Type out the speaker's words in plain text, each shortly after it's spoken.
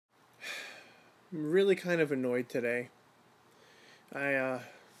I'm really kind of annoyed today. I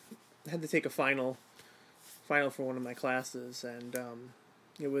had to take a final for one of my classes, and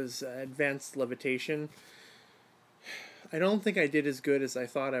it was advanced levitation. I don't think I did as good as I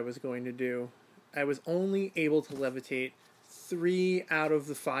thought I was going to do. I was only able to levitate 3 out of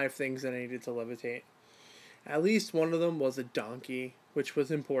the 5 things that I needed to levitate. At least one of them was a donkey, which was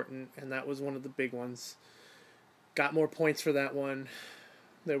important, and that was one of the big ones. Got more points for that one.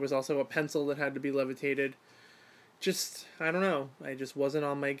 There was also a pencil that had to be levitated. I don't know. I just wasn't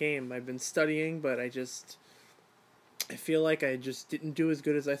on my game. I've been studying, but I feel like I just didn't do as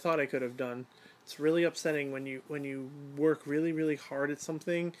good as I thought I could have done. It's really upsetting when you work really, really hard at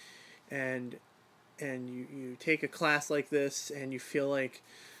something and you take a class like this and you feel like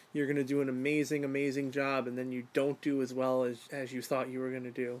you're going to do an amazing job, and then you don't do as well as you thought you were going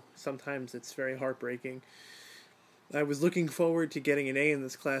to do. Sometimes it's very heartbreaking. I was looking forward to getting an A in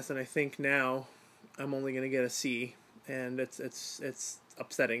this class, and I think now I'm only going to get a C, and it's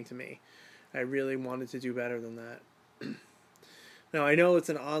upsetting to me. I really wanted to do better than that. Now, I know it's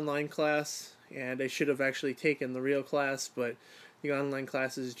an online class, and I should have actually taken the real class, but the online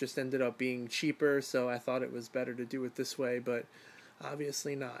classes just ended up being cheaper, so I thought it was better to do it this way, but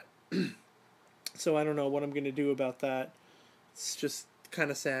obviously not. So I don't know what I'm going to do about that. It's just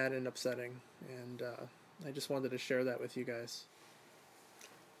kind of sad and upsetting, and I just wanted to share that with you guys.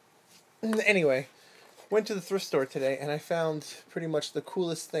 Anyway, went to the thrift store today, and I found pretty much the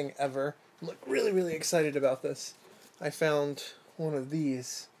coolest thing ever. I'm like really, really excited about this. I found one of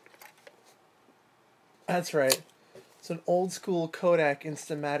these. That's right. It's an old school Kodak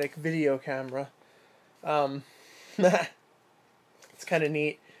Instamatic video camera. It's kind of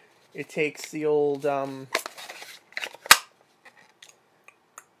neat. It takes the old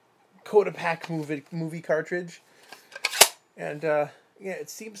Kodak movie cartridge, and yeah, it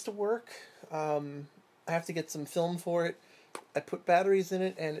seems to work. I have to get some film for it. I put batteries in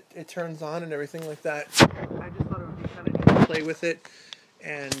it, and it turns on and everything like that. I just thought it would be kind of neat to play with it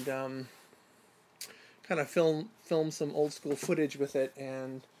and kind of film some old school footage with it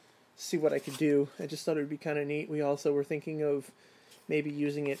and see what I could do. I just thought it would be kind of neat. We also were thinking of maybe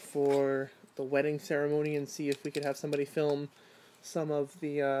using it for the wedding ceremony and see if we could have somebody film some of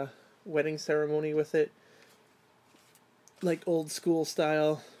the wedding ceremony with it, like old school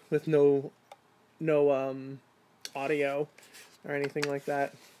style, with no audio or anything like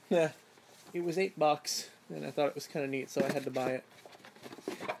that. Yeah, it was $8, and I thought it was kind of neat, so I had to buy it.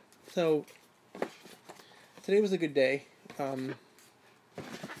 So today was a good day.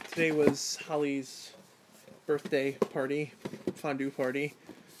 Today was Holly's birthday party, fondue party.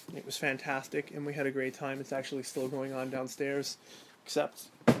 It was fantastic, and we had a great time. It's actually still going on downstairs, except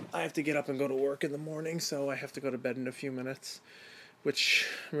I have to get up and go to work in the morning, so I have to go to bed in a few minutes, which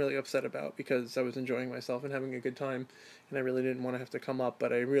I'm really upset about because I was enjoying myself and having a good time, and I really didn't want to have to come up,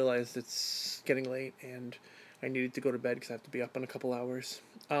 but I realized it's getting late, and I needed to go to bed because I have to be up in a couple hours.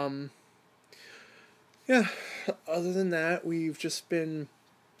 Yeah, other than that, we've just been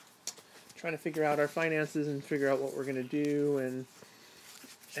trying to figure out our finances and figure out what we're going to do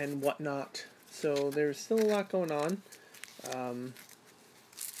and whatnot. So there's still a lot going on.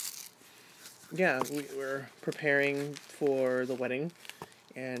 Yeah, we're preparing for the wedding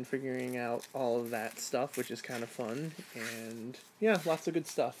and figuring out all of that stuff, which is kind of fun. And yeah, lots of good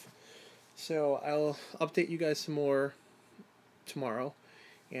stuff. So I'll update you guys some more tomorrow,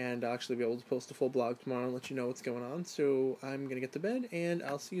 and I'll actually be able to post a full blog tomorrow and let you know what's going on. So I'm going to get to bed, and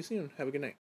I'll see you soon. Have a good night.